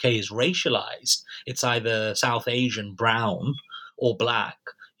the UK is racialized, it's either South Asian, brown, or black,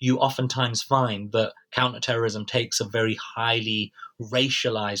 you oftentimes find that counterterrorism takes a very highly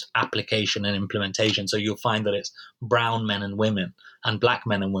racialized application and implementation. So you'll find that it's brown men and women and black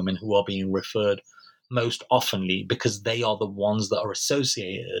men and women who are being referred most oftenly because they are the ones that are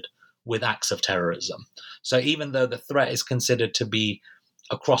associated with acts of terrorism. So even though the threat is considered to be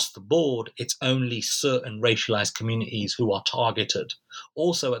across the board, it's only certain racialized communities who are targeted.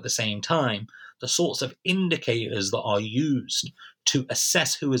 Also, at the same time, the sorts of indicators that are used to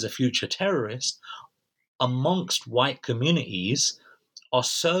assess who is a future terrorist amongst white communities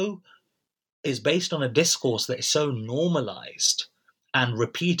is based on a discourse that is so normalized and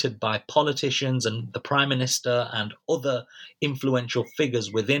repeated by politicians and the Prime Minister and other influential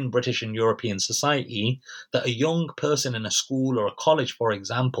figures within British and European society that a young person in a school or a college, for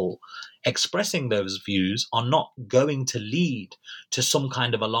example, expressing those views are not going to lead to some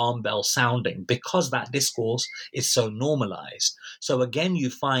kind of alarm bell sounding because that discourse is so normalized. So again, you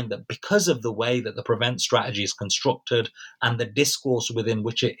find that because of the way that the Prevent strategy is constructed and the discourse within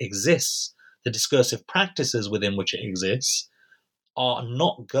which it exists, the discursive practices within which it exists, are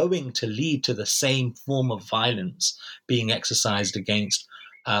not going to lead to the same form of violence being exercised against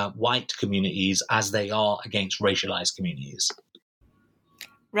white communities as they are against racialized communities.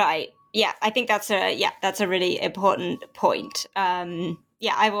 Right. Yeah, I think that's a really important point.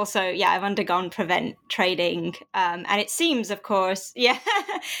 I've undergone prevent training, and it seems, of course,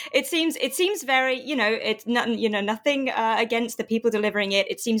 it seems very, it's not, nothing against the people delivering it.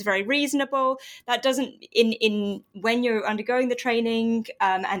 It seems very reasonable. That doesn't in when you're undergoing the training,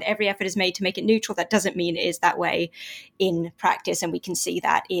 and every effort is made to make it neutral. That doesn't mean it is that way in practice, and we can see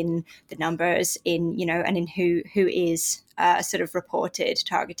that in the numbers, and in who is sort of reported,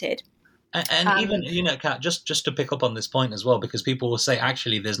 targeted. And even, Kat, just to pick up on this point as well, because people will say,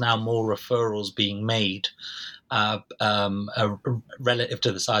 actually, there's now more referrals being made relative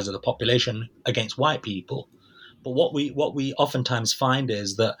to the size of the population against white people. But what we oftentimes find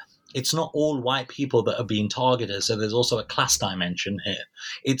is that it's not all white people that are being targeted. So there's also a class dimension here.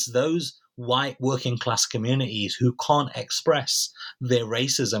 It's those white working class communities who can't express their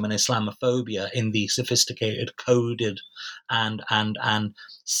racism and Islamophobia in the sophisticated, coded, and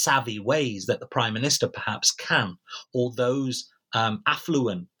savvy ways that the Prime Minister perhaps can, or those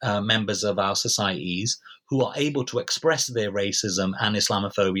affluent members of our societies who are able to express their racism and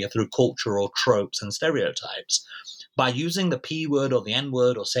Islamophobia through cultural tropes and stereotypes. By using the P word or the N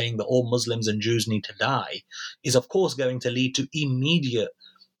word or saying that all Muslims and Jews need to die is, of course, going to lead to immediate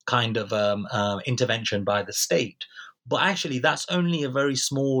kind of intervention by the state. But actually, that's only a very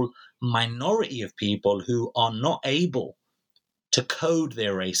small minority of people who are not able to code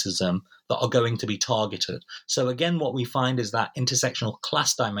their racism that are going to be targeted. So again, what we find is that intersectional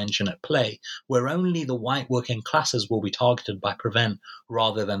class dimension at play, where only the white working classes will be targeted by Prevent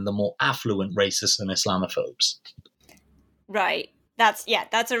rather than the more affluent racists and Islamophobes. Right.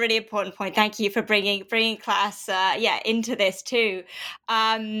 That's a really important point. Thank you for bringing class into this too.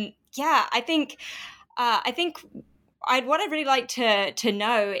 I think what I'd really like to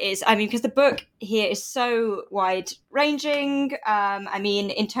know is, because the book here is so wide ranging.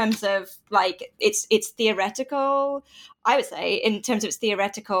 In terms of like it's theoretical. I would say in terms of its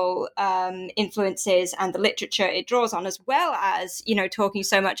theoretical influences and the literature it draws on, as well as talking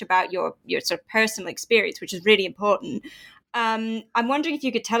so much about your sort of personal experience, which is really important. I'm wondering if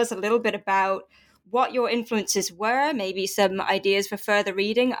you could tell us a little bit about what your influences were, maybe some ideas for further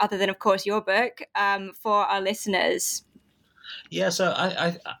reading, other than, of course, your book, for our listeners. Yeah, so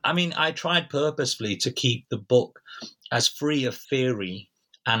I tried purposefully to keep the book as free of theory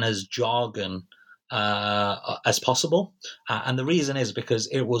and as jargon as possible. And the reason is because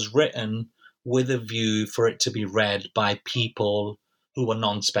it was written with a view for it to be read by people who are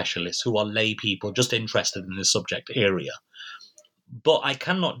non-specialists, who are lay people just interested in the subject area. But I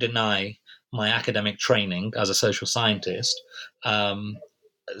cannot deny my academic training as a social scientist.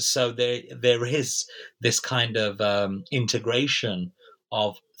 So there is this kind of integration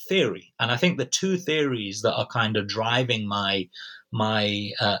of theory, and I think the two theories that are kind of driving the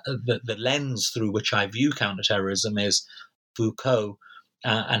lens through which I view counterterrorism is Foucault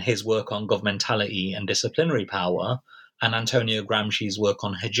and his work on governmentality and disciplinary power, and Antonio Gramsci's work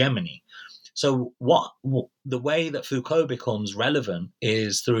on hegemony. So the way that Foucault becomes relevant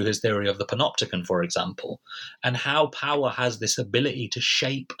is through his theory of the panopticon, for example, and how power has this ability to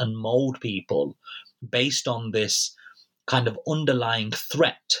shape and mold people based on this kind of underlying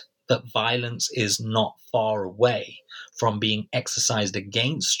threat that violence is not far away from being exercised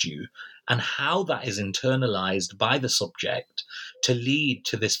against you, and how that is internalized by the subject to lead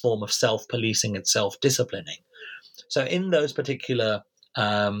to this form of self-policing and self-disciplining. So in those particular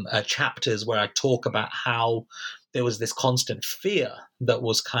chapters where I talk about how there was this constant fear that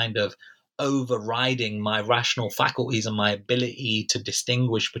was kind of overriding my rational faculties and my ability to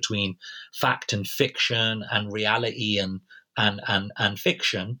distinguish between fact and fiction and reality and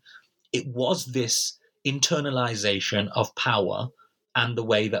fiction, it was this internalization of power and the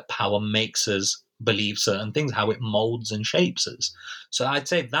way that power makes us believe certain things, how it molds and shapes us. So I'd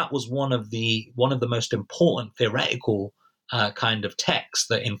say that was one of the most important theoretical kind of text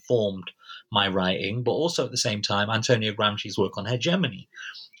that informed my writing, but also at the same time, Antonio Gramsci's work on hegemony,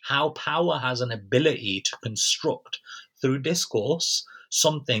 how power has an ability to construct through discourse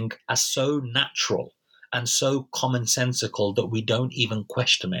something as so natural and so commonsensical that we don't even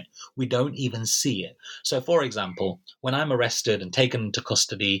question it. We don't even see it. So, for example, when I'm arrested and taken into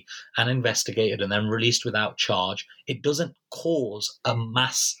custody and investigated and then released without charge, it doesn't cause a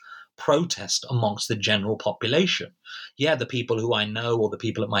mass protest amongst the general population. Yeah, the people who I know or the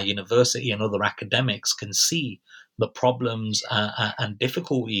people at my university and other academics can see the problems and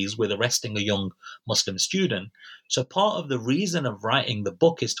difficulties with arresting a young Muslim student. So part of the reason of writing the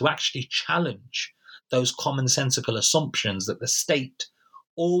book is to actually challenge those commonsensical assumptions that the state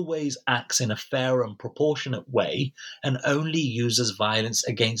always acts in a fair and proportionate way and only uses violence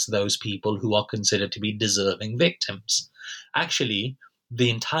against those people who are considered to be deserving victims. Actually, the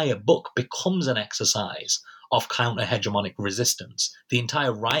entire book becomes an exercise of counter-hegemonic resistance. The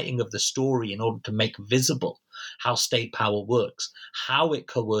entire writing of the story in order to make visible how state power works, how it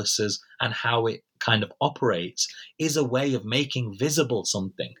coerces, and how it kind of operates is a way of making visible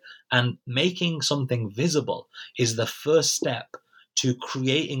something. And making something visible is the first step to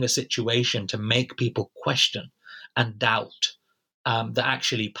creating a situation to make people question and doubt that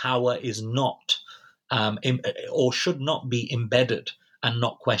actually power is not or should not be embedded and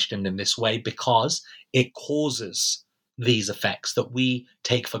not questioned in this way, because it causes these effects that we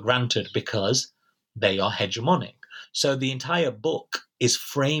take for granted because they are hegemonic. So the entire book is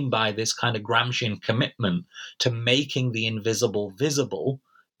framed by this kind of Gramscian commitment to making the invisible visible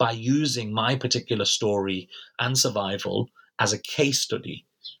by using my particular story and survival as a case study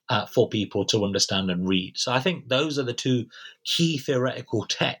for people to understand and read. So I think those are the two key theoretical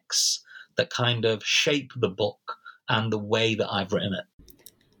texts that kind of shape the book and the way that I've written it.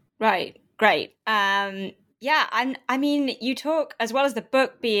 Right, great. Yeah, and I mean, you talk, as well as the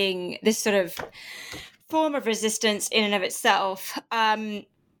book being this sort of form of resistance in and of itself,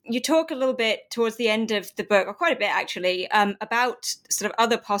 you talk a little bit towards the end of the book, or quite a bit actually, about sort of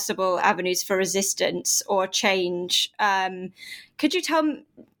other possible avenues for resistance or change. Could you tell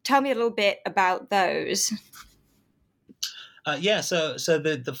me a little bit about those? So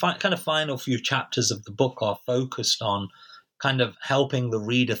the kind of final few chapters of the book are focused on kind of helping the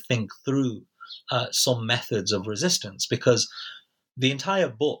reader think through some methods of resistance, because the entire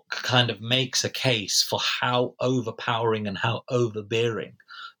book kind of makes a case for how overpowering and how overbearing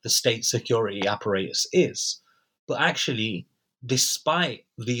the state security apparatus is. But actually, despite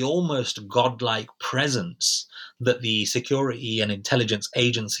the almost godlike presence that the security and intelligence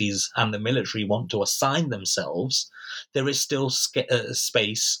agencies and the military want to assign themselves, there is still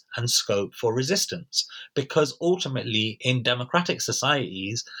space and scope for resistance, because ultimately in democratic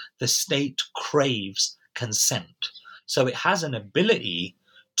societies, the state craves consent. So it has an ability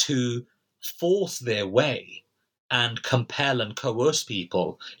to force their way and compel and coerce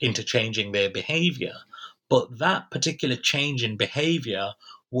people into changing their behavior. But that particular change in behavior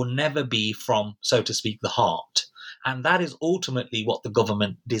will never be from, so to speak, the heart. And that is ultimately what the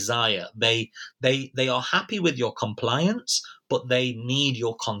government desire. They are happy with your compliance, but they need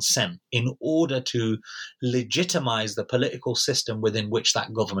your consent in order to legitimize the political system within which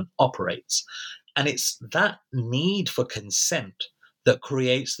that government operates. And it's that need for consent that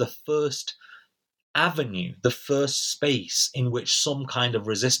creates the first avenue, the first space in which some kind of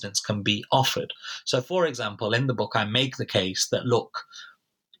resistance can be offered. So, for example, in the book, I make the case that, look,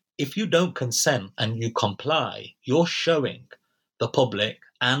 if you don't consent and you comply, you're showing the public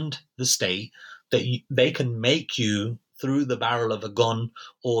and the state that they can make you through the barrel of a gun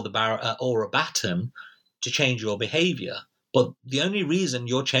or or a baton to change your behavior. But the only reason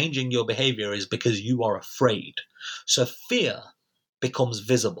you're changing your behavior is because you are afraid. So fear becomes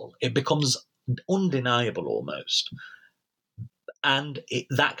visible. It becomes undeniable almost. And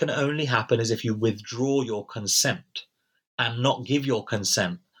that can only happen as if you withdraw your consent and not give your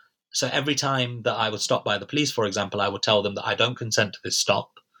consent. So every time that I would stop by the police, for example, I would tell them that I don't consent to this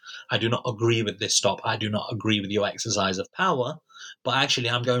stop. I do not agree with this stop. I do not agree with your exercise of power, but actually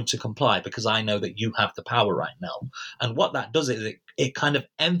I'm going to comply because I know that you have the power right now. And what that does is it kind of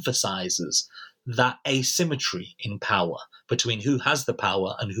emphasizes that asymmetry in power between who has the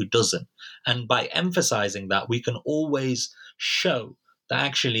power and who doesn't. And by emphasizing that, we can always show that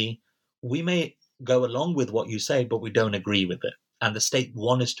actually we may go along with what you say, but we don't agree with it. And the state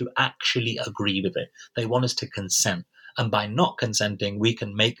want us to actually agree with it. They want us to consent. And by not consenting, we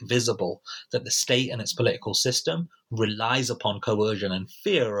can make visible that the state and its political system relies upon coercion and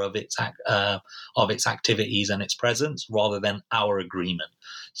fear of its activities and its presence rather than our agreement.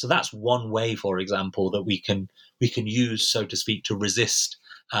 So that's one way, for example, that we can use, so to speak, to resist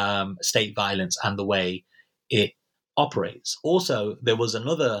state violence and the way it operates. Also, there was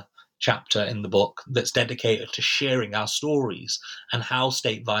another chapter in the book that's dedicated to sharing our stories and how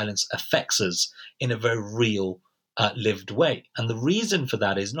state violence affects us in a very real, lived way. And the reason for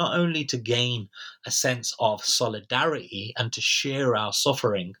that is not only to gain a sense of solidarity and to share our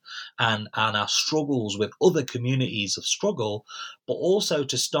suffering and our struggles with other communities of struggle, but also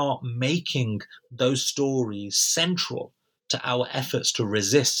to start making those stories central to our efforts to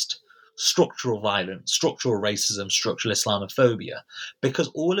resist structural violence, structural racism, structural Islamophobia, because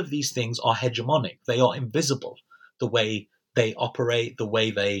all of these things are hegemonic. They are invisible. The way they operate, the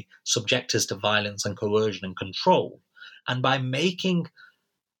way they subject us to violence and coercion and control. And by making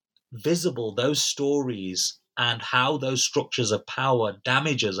visible those stories and how those structures of power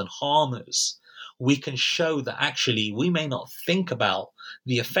damage us and harm us, we can show that actually we may not think about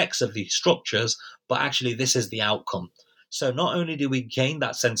the effects of these structures, but actually this is the outcome. So not only do we gain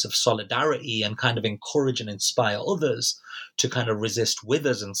that sense of solidarity and kind of encourage and inspire others to kind of resist with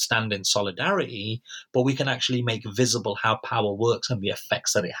us and stand in solidarity, but we can actually make visible how power works and the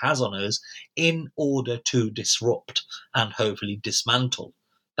effects that it has on us in order to disrupt and hopefully dismantle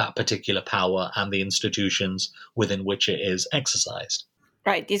that particular power and the institutions within which it is exercised.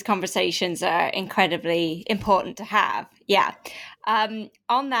 Right, these conversations are incredibly important to have. Yeah.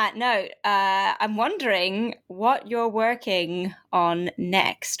 On that note, I'm wondering what you're working on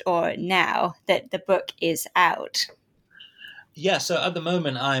next or now that the book is out. Yeah, so at the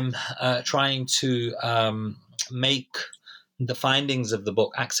moment, I'm trying to make the findings of the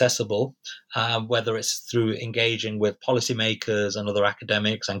book accessible, whether it's through engaging with policymakers and other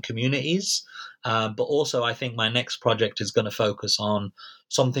academics and communities. But also, I think my next project is going to focus on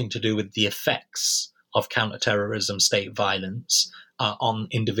something to do with the effects of counterterrorism, state violence on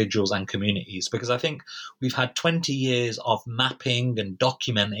individuals and communities. Because I think we've had 20 years of mapping and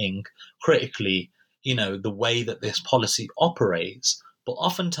documenting critically, the way that this policy operates. But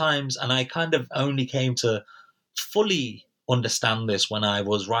oftentimes, and I kind of only came to fully understand this when I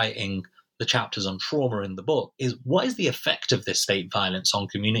was writing the chapters on trauma in the book, is what is the effect of this state violence on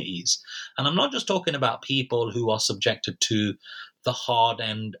communities? And I'm not just talking about people who are subjected to the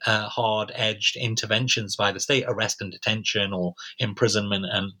hard-edged interventions by the state, arrest and detention or imprisonment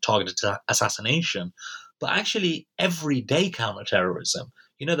and targeted assassination, but actually everyday counterterrorism.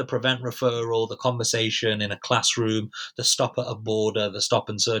 The prevent referral, the conversation in a classroom, the stop at a border, the stop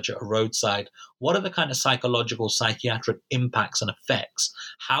and search at a roadside. What are the kind of psychological, psychiatric impacts and effects?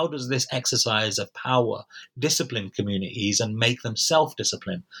 How does this exercise of power discipline communities and make them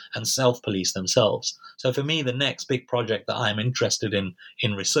self-discipline and self-police themselves? So for me, the next big project that I'm interested in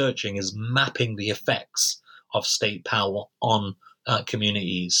researching is mapping the effects of state power on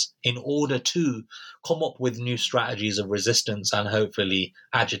communities in order to come up with new strategies of resistance and hopefully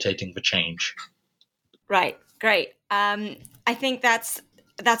agitating for change. Right, great. I think that's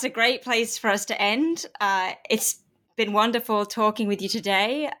a great place for us to end. It's been wonderful talking with you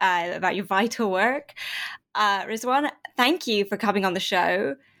today about your vital work. Rizwaan, thank you for coming on the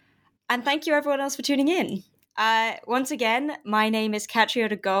show. And thank you everyone else for tuning in. Once again, my name is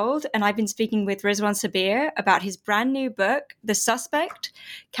Catriona Gold, and I've been speaking with Rizwaan Sabir about his brand new book, The Suspect,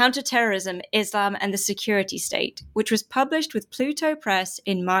 Counterterrorism, Islam and the Security State, which was published with Pluto Press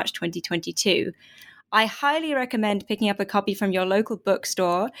in March 2022. I highly recommend picking up a copy from your local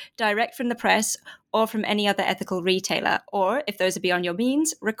bookstore, direct from the press, or from any other ethical retailer, or, if those are beyond your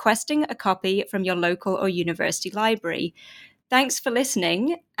means, requesting a copy from your local or university library. Thanks for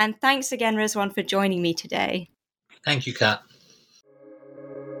listening, and thanks again, Rizwaan, for joining me today. Thank you, Kat.